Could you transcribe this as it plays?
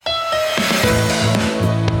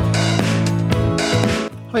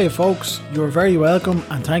Hiya folks, you're very welcome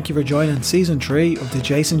and thank you for joining Season 3 of the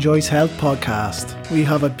Jason Joyce Health Podcast. We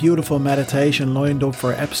have a beautiful meditation lined up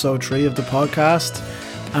for Episode 3 of the podcast,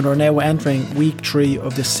 and we're now entering Week 3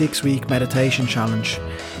 of the 6-week meditation challenge.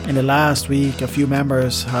 In the last week, a few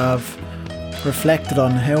members have reflected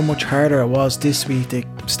on how much harder it was this week to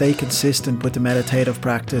stay consistent with the meditative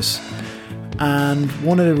practice. And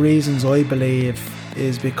one of the reasons I believe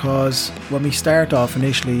is because when we start off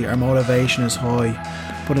initially, our motivation is high.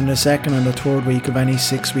 But in the second and the third week of any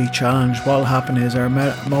 6-week challenge, what will happen is our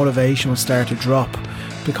motivation will start to drop,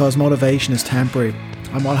 because motivation is temporary.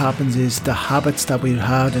 And what happens is the habits that we've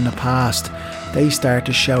had in the past, they start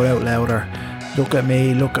to shout out louder. Look at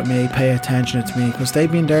me, pay attention to me, because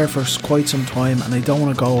they've been there for quite some time and they don't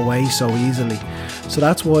want to go away so easily. So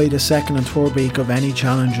that's why the second and third week of any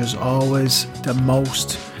challenge is always the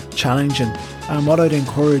most challenging. And what I'd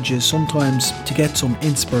encourage is sometimes to get some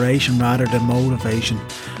inspiration rather than motivation,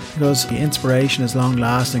 because the inspiration is long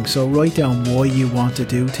lasting. So write down why you want to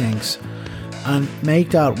do things and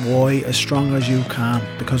make that why as strong as you can,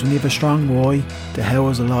 because when you have a strong why, the how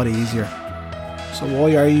is a lot easier. So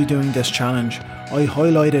why are you doing this challenge? I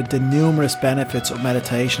highlighted the numerous benefits of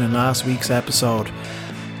meditation in last week's episode,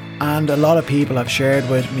 and a lot of people have shared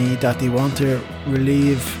with me that they want to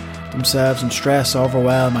relieve themselves from stress,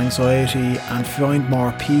 overwhelm, anxiety, and find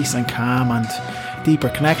more peace and calm and deeper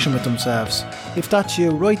connection with themselves. If that's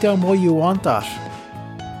you, write down why you want that.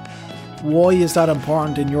 Why is that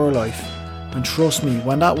important in your life? And trust me,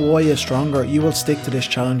 when that why is stronger, you will stick to this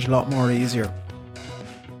challenge a lot more easier.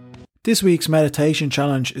 This week's meditation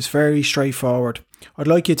challenge is very straightforward. I'd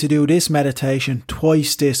like you to do this meditation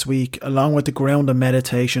twice this week, along with the grounding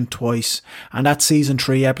meditation twice, and that's Season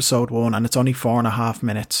 3 Episode 1, and it's only 4.5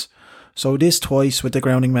 minutes. So this twice with the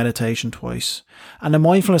grounding meditation twice. And the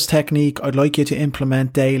mindfulness technique I'd like you to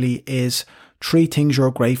implement daily is 3 things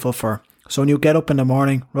you're grateful for. So when you get up in the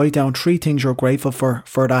morning, write down 3 things you're grateful for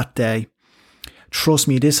that day. Trust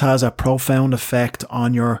me, this has a profound effect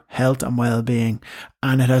on your health and well-being,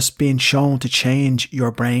 and it has been shown to change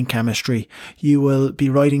your brain chemistry. You will be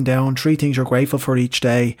writing down 3 things you're grateful for each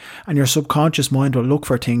day, and your subconscious mind will look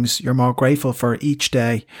for things you're more grateful for each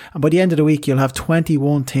day. And by the end of the week, you'll have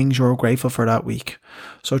 21 things you're grateful for that week.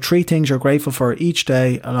 So 3 things you're grateful for each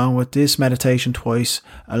day, along with this meditation twice,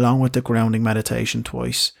 along with the grounding meditation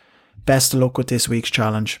twice. Best of luck with this week's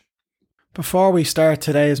challenge. Before we start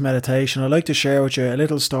today's meditation, I'd like to share with you a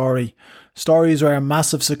little story. Stories were a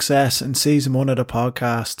massive success in Season 1 of the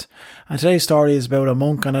podcast. And today's story is about a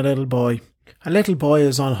monk and a little boy. A little boy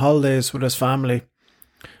is on holidays with his family,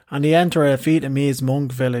 and they enter a Vietnamese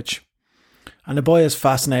monk village. And the boy is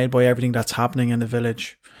fascinated by everything that's happening in the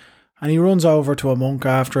village. And he runs over to a monk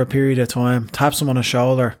after a period of time, taps him on the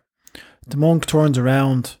shoulder. The monk turns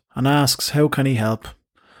around and asks, how can he help?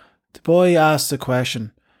 The boy asks the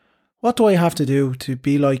question, what do I have to do to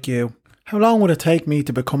be like you? How long would it take me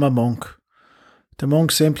to become a monk? The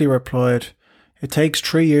monk simply replied, it takes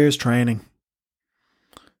 3 years training.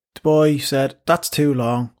 The boy said, that's too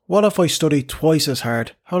long. What if I studied twice as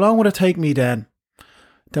hard? How long would it take me then?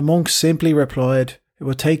 The monk simply replied, it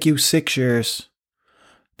would take you 6 years.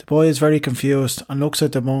 The boy is very confused and looks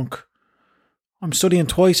at the monk. I'm studying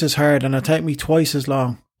twice as hard and it'll take me twice as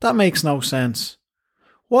long. That makes no sense.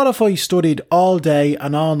 What if I studied all day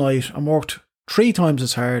and all night and worked 3 times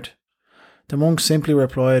as hard? The monk simply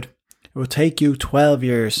replied, it would take you 12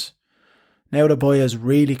 years. Now the boy is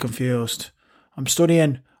really confused. I'm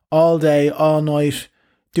studying all day, all night,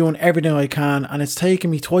 doing everything I can, and it's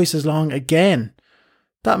taking me twice as long again.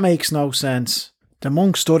 That makes no sense. The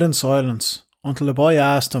monk stood in silence until the boy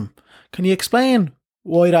asked him, can you explain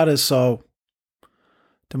why that is so?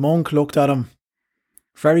 The monk looked at him,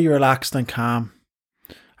 very relaxed and calm,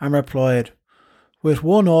 and replied, with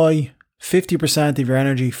one eye, 50% of your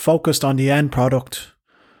energy focused on the end product,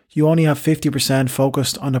 you only have 50%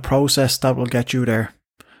 focused on the process that will get you there.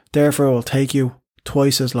 Therefore, it will take you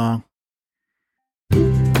twice as long.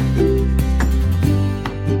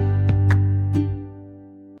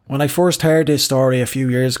 When I first heard this story a few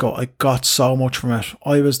years ago, I got so much from it.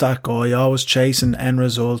 I was that guy, always chasing end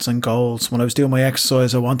results and goals. When I was doing my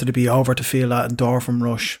exercise, I wanted to be over to feel that endorphin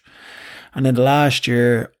rush. And in the last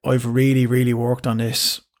year, I've really worked on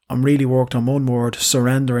this. I'm really worked on one word,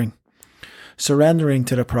 surrendering. Surrendering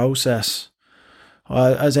to the process.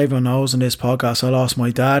 As everyone knows in this podcast, I lost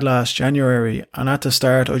my dad last January, and at the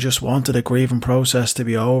start I just wanted the grieving process to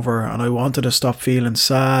be over, and I wanted to stop feeling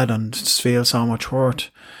sad and feel so much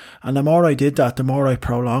hurt. And the more I did that, the more I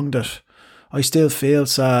prolonged it. I still feel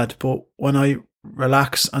sad, but when I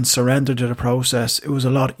relaxed and surrendered to the process, it was a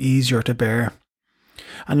lot easier to bear.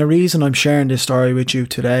 And the reason I'm sharing this story with you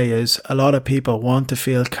today is a lot of people want to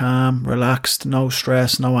feel calm, relaxed, no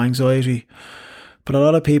stress, no anxiety. But a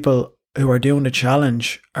lot of people who are doing the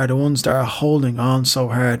challenge are the ones that are holding on so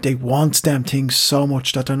hard. They want them things so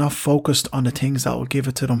much that they're not focused on the things that will give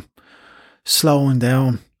it to them. Slowing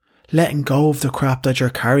down, letting go of the crap that you're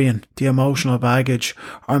carrying, the emotional baggage,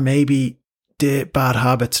 or maybe the bad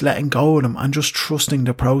habits, letting go of them and just trusting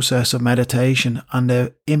the process of meditation and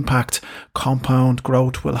the impact compound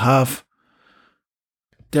growth will have.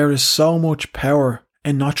 There is so much power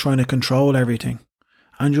in not trying to control everything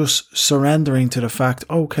and just surrendering to the fact,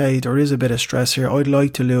 okay, there is a bit of stress here. I'd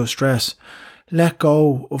like to lose stress. Let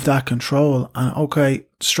go of that control and okay,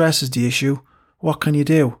 stress is the issue. What can you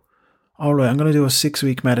do? All right, I'm going to do a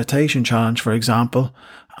 6-week meditation challenge, for example,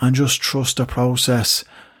 and just trust the process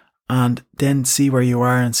and then see where you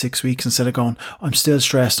are in 6 weeks instead of going, I'm still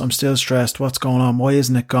stressed, what's going on, why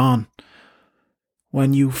isn't it gone?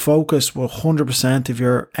 When you focus 100% of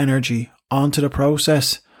your energy onto the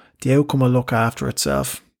process, the outcome will look after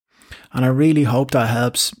itself. And I really hope that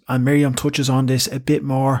helps. And Miriam touches on this a bit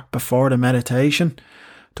more before the meditation.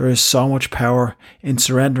 There is so much power in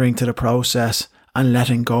surrendering to the process and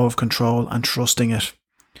letting go of control and trusting it.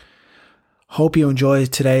 Hope you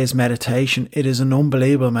enjoyed today's meditation. It is an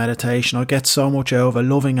unbelievable meditation. I get so much out of a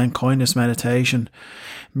loving and kindness meditation.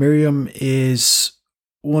 Miriam is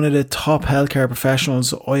one of the top healthcare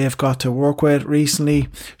professionals I have got to work with recently.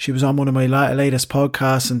 She was on one of my latest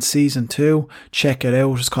podcasts in season 2. Check it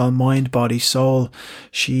out. It's called Mind, Body, Soul.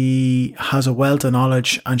 She has a wealth of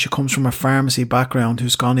knowledge and she comes from a pharmacy background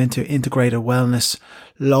who's gone into integrated wellness.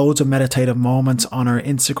 Loads of meditative moments on her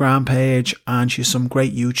Instagram page and she's some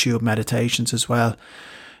great YouTube meditations as well.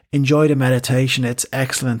 Enjoy the meditation. It's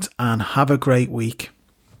excellent and have a great week.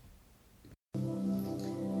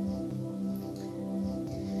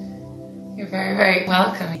 You're very, very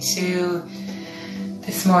welcome to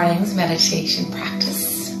this morning's meditation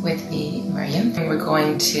practice with me, Miriam. And we're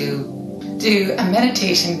going to do a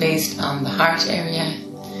meditation based on the heart area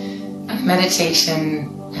and a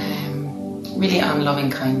meditation really on loving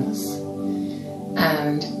kindness.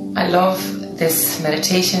 And I love this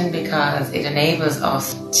meditation because it enables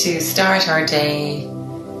us to start our day,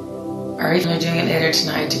 or even you're doing it later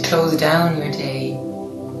tonight, to close down your day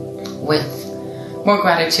with more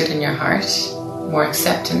gratitude in your heart, more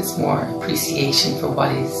acceptance, more appreciation for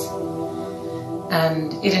what is.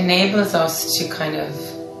 And it enables us to kind of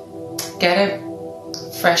get a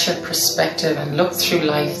fresher perspective and look through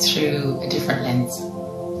life through a different lens.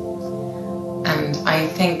 And I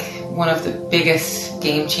think one of the biggest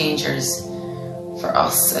game changers for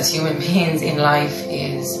us as human beings in life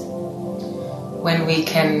is when we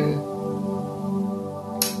can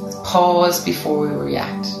pause before we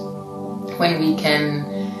react. When we can,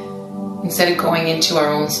 instead of going into our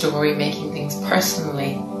own story, making things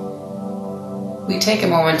personally, we take a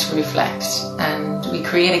moment to reflect and we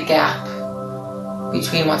create a gap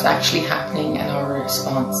between what's actually happening and our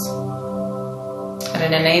response. And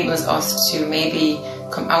it enables us to maybe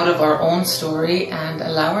come out of our own story and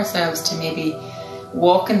allow ourselves to maybe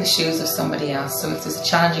walk in the shoes of somebody else. So if there's a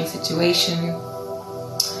challenging situation,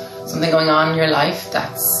 something going on in your life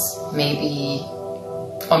that's maybe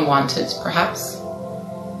unwanted perhaps,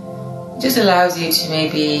 it just allows you to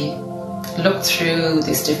maybe look through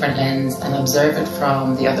this different lens and observe it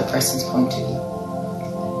from the other person's point of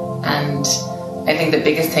view. And I think the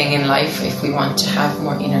biggest thing in life, if we want to have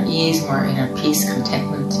more inner ease, more inner peace,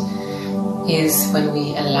 contentment, is when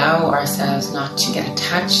we allow ourselves not to get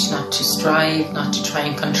attached, not to strive, not to try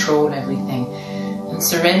and control everything, and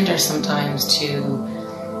surrender sometimes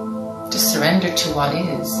to just surrender to what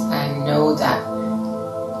is and know that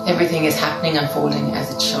everything is happening, unfolding as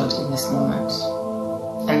it should in this moment.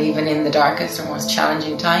 And even in the darkest or most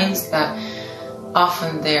challenging times, that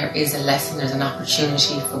often there is a lesson, there's an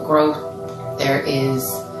opportunity for growth, there is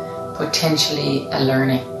potentially a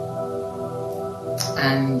learning.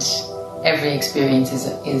 And every experience is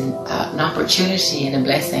an opportunity and a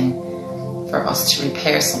blessing for us to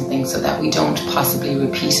repair something so that we don't possibly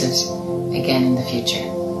repeat it again in the future.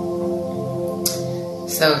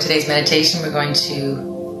 So today's meditation, we're going to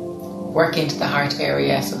work into the heart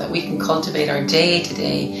area so that we can cultivate our day to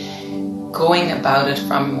day, going about it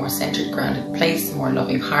from a more centered, grounded place, a more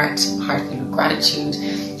loving heart, a heart filled with gratitude,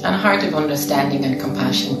 and a heart of understanding and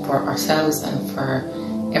compassion for ourselves and for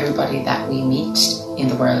everybody that we meet in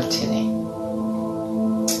the world today.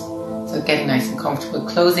 So getting nice and comfortable,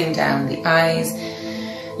 closing down the eyes,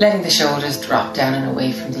 letting the shoulders drop down and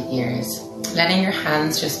away from the ears, letting your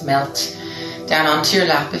hands just melt down onto your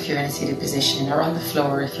lap if you're in a seated position, or on the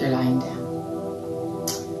floor if you're lying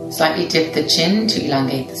down. Slightly dip the chin to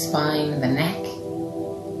elongate the spine and the neck.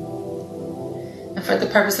 And for the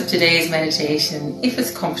purpose of today's meditation, if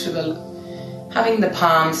it's comfortable, having the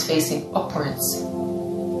palms facing upwards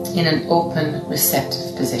in an open,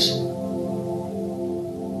 receptive position.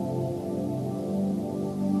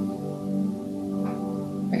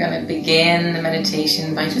 We're going to begin the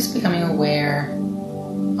meditation by just becoming aware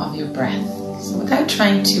of your breath. So without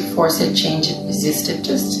trying to force it, change it, resist it,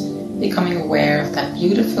 just becoming aware of that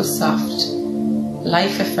beautiful, soft,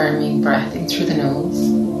 life-affirming breath in through the nose.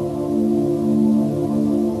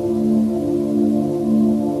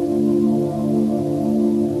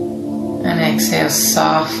 And exhale,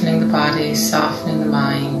 softening the body, softening the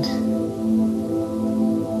mind.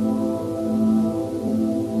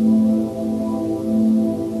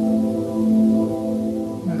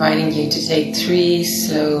 Inviting you to take 3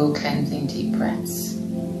 slow, cleansing deep breaths.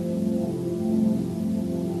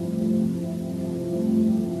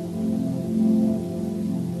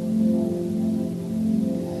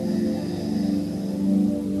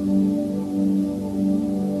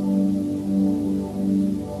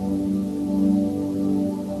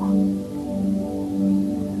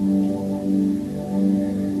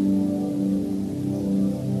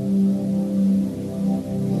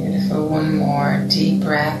 One more deep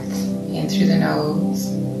breath in through the nose.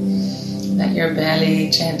 Let your belly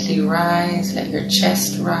gently rise, let your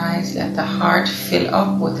chest rise, let the heart fill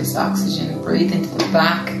up with this oxygen. Breathe into the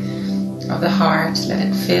back of the heart, let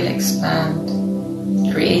it fill,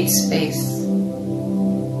 expand, create space.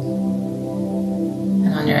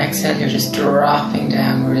 And on your exhale, you're just dropping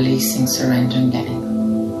down, releasing, surrendering, letting go.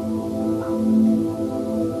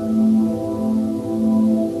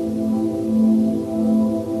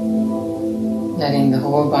 Letting the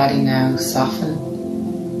whole body now soften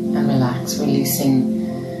and relax, releasing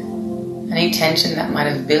any tension that might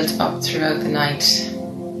have built up throughout the night.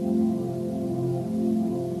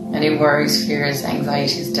 Any worries, fears,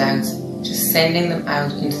 anxieties, doubts, just sending them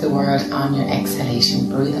out into the world on your exhalation.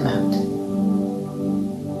 Breathe them out.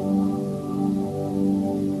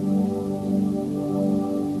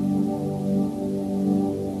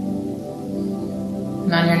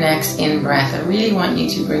 And on your next in-breath, I really want you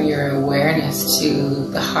to bring your awareness to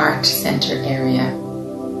the heart center area,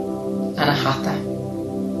 Anahata.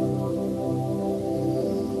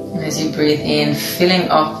 And as you breathe in, filling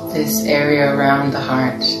up this area around the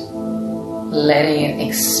heart, letting it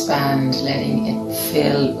expand, letting it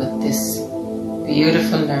fill with this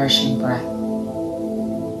beautiful, nourishing breath.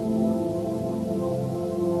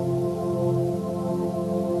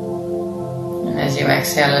 As you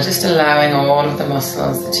exhale, just allowing all of the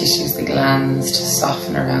muscles, the tissues, the glands to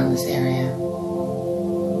soften around this area.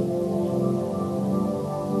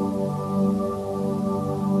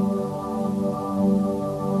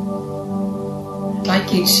 I'd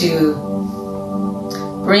like you to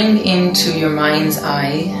bring into your mind's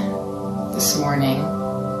eye this morning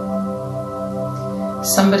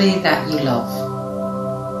somebody that you love.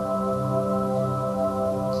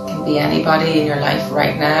 It can be anybody in your life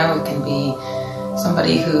right now. It can be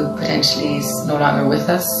somebody who potentially is no longer with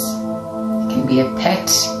us. It can be a pet.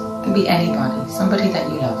 It can be anybody. Somebody that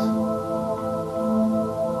you love.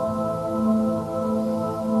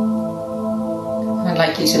 And I'd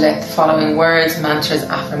like you to let the following words, mantras,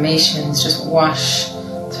 affirmations just wash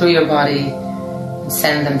through your body and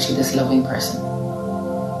send them to this loving person.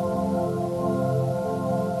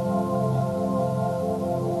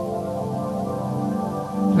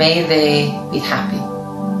 May they be happy.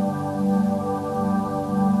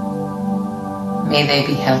 May they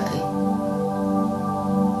be healthy.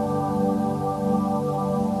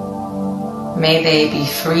 May they be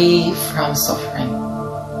free from suffering.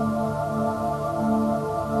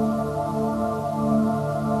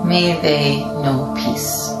 May they know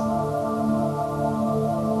peace.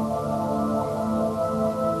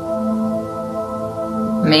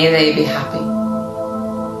 May they be happy.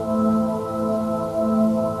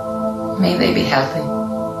 May they be healthy.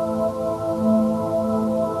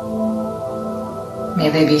 May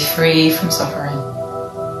they be free from suffering.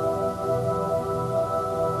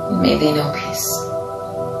 May they know peace.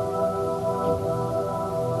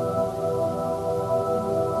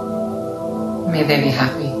 May they be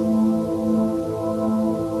happy.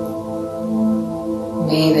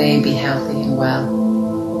 May they be healthy and well.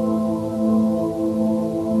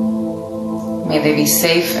 May they be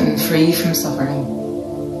safe and free from suffering.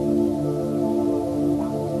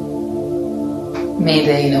 May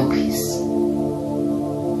they know peace.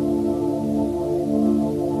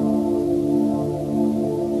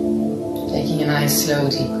 Taking a nice slow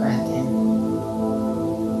deep breath in.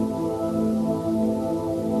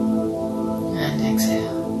 And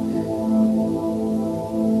exhale.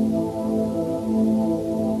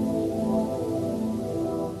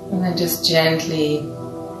 just gently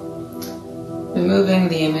removing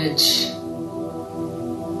the image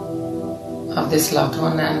of this loved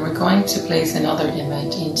one, and we're going to place another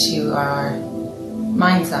image into our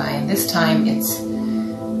mind's eye. And this time it's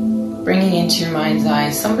bringing into your mind's eye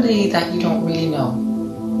somebody that you don't really know.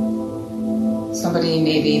 Somebody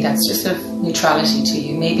maybe that's just of neutrality to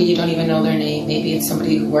you. Maybe you don't even know their name. Maybe it's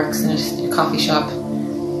somebody who works in a coffee shop.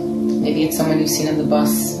 Maybe it's someone you've seen on the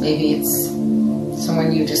bus. Maybe it's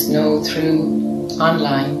someone you just know through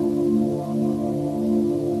online.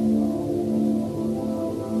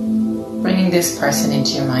 Bringing this person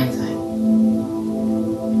into your mind's eye.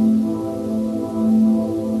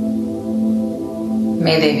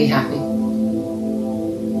 May they be happy.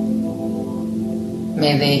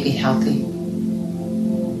 May they be healthy.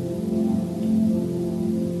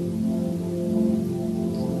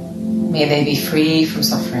 May they be free from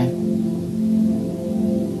suffering.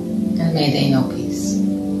 And may they know peace.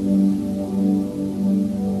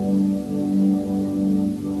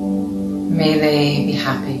 May they be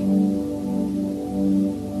happy.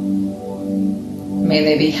 May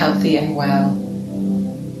they be healthy and well.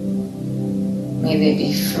 May they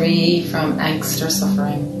be free from angst or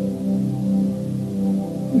suffering.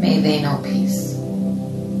 May they know peace.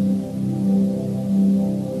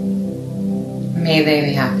 May they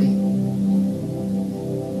be happy.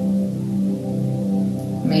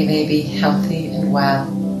 May they be healthy and well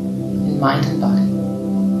in mind and body.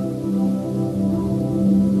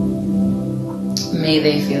 May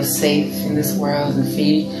they feel safe in this world and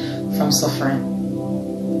free from suffering.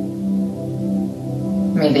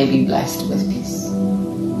 May they be blessed with peace.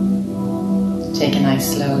 Take a nice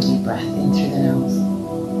slow deep breath in through the nose.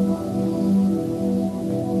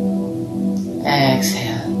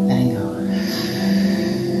 Exhale, letting go.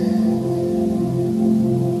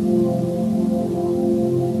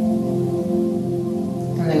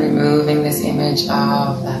 And then removing this image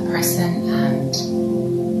of that person and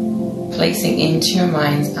placing into your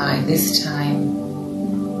mind's eye this time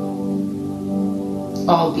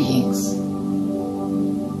all beings.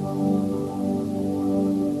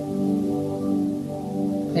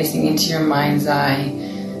 Placing into your mind's eye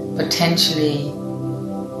potentially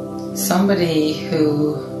somebody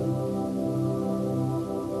who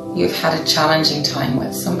you've had a challenging time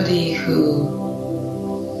with, somebody who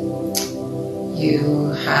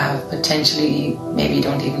you have potentially maybe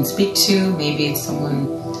don't even speak to, maybe it's someone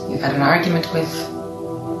you've had an argument with,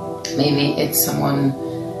 maybe it's someone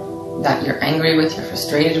that you're angry with, you're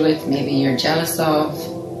frustrated with, maybe you're jealous of,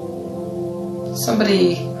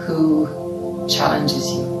 somebody who challenges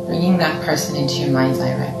you. Bringing that person into your mind's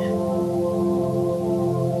eye right now.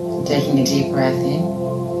 Taking a deep breath in.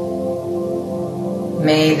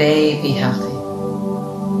 May they be healthy.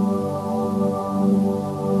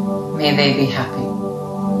 May they be happy.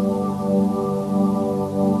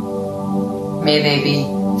 May they be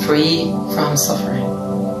free from suffering.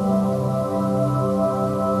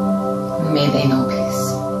 May they know peace.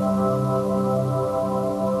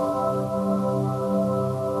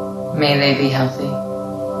 May they be healthy.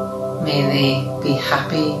 May they be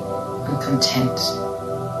happy and content.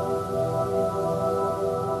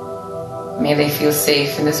 May they feel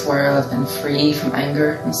safe in this world and free from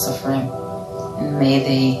anger and suffering. And may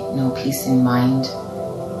they know peace in mind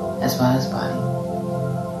as well as body.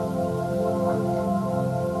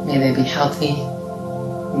 May they be healthy.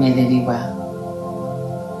 May they be well.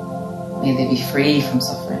 May they be free from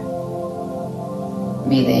suffering.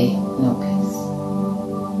 May they know peace.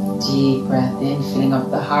 Deep breath in, filling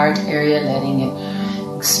up the heart area, letting it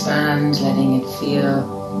expand, letting it feel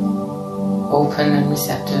open and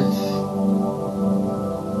receptive.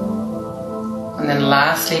 And then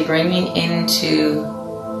lastly, bringing into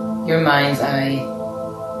your mind's eye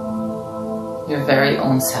your very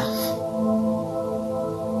own self.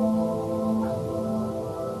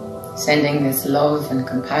 Sending this love and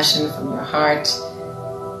compassion from your heart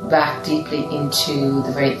back deeply into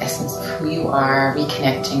the very essence of who you are,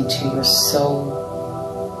 reconnecting to your soul,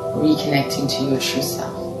 reconnecting to your true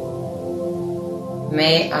self.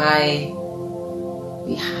 May I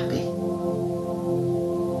be happy.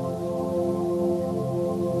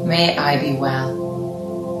 May I be well.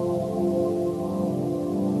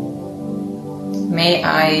 May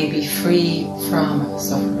I be free from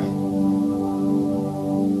suffering.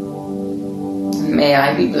 And may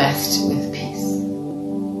I be blessed with peace.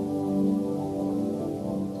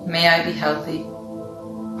 May I be healthy.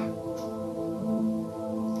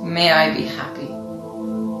 May I be happy.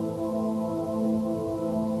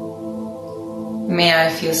 May I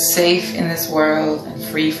feel safe in this world and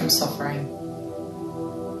free from suffering.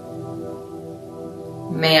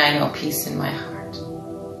 May I know peace in my heart.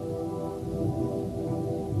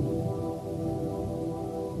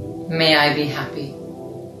 May I be happy.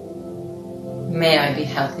 May I be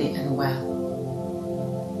healthy and well.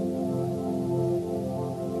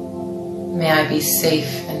 May I be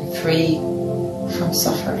safe and free from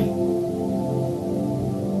suffering.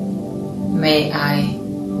 May I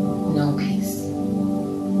know peace.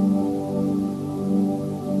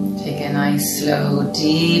 Take a nice, slow,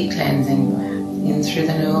 deep cleansing breath in through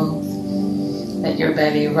the nose. Let your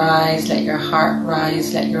belly rise, let your heart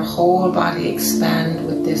rise, let your whole body expand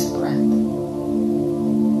with this breath.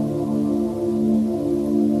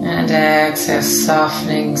 And exhale,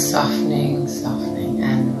 softening, softening, softening,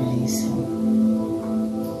 and releasing.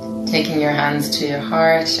 Taking your hands to your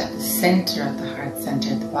heart, at the center of the heart,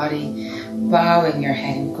 center of the body, bowing your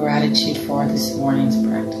head in gratitude for this morning's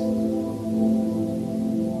practice.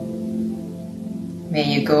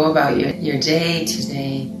 May you go about your day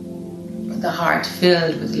today with a heart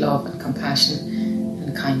filled with love and compassion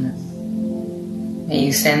and kindness. May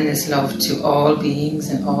you send this love to all beings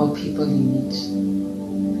and all people you meet,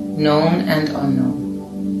 known and unknown.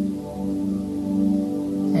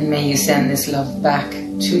 And may you send this love back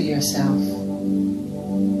to yourself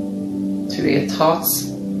through your thoughts,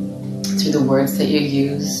 through the words that you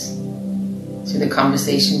use, through the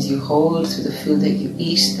conversations you hold, through the food that you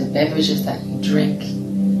eat, the beverages that you drink,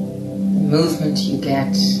 the movement you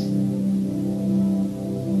get,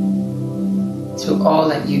 through all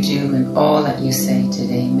that you do and all that you say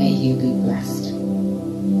today. May you be blessed.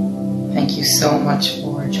 Thank you so much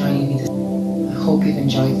for joining me. I hope you've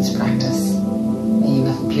enjoyed this practice. May you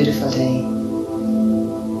have a beautiful day.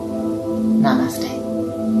 Namaste.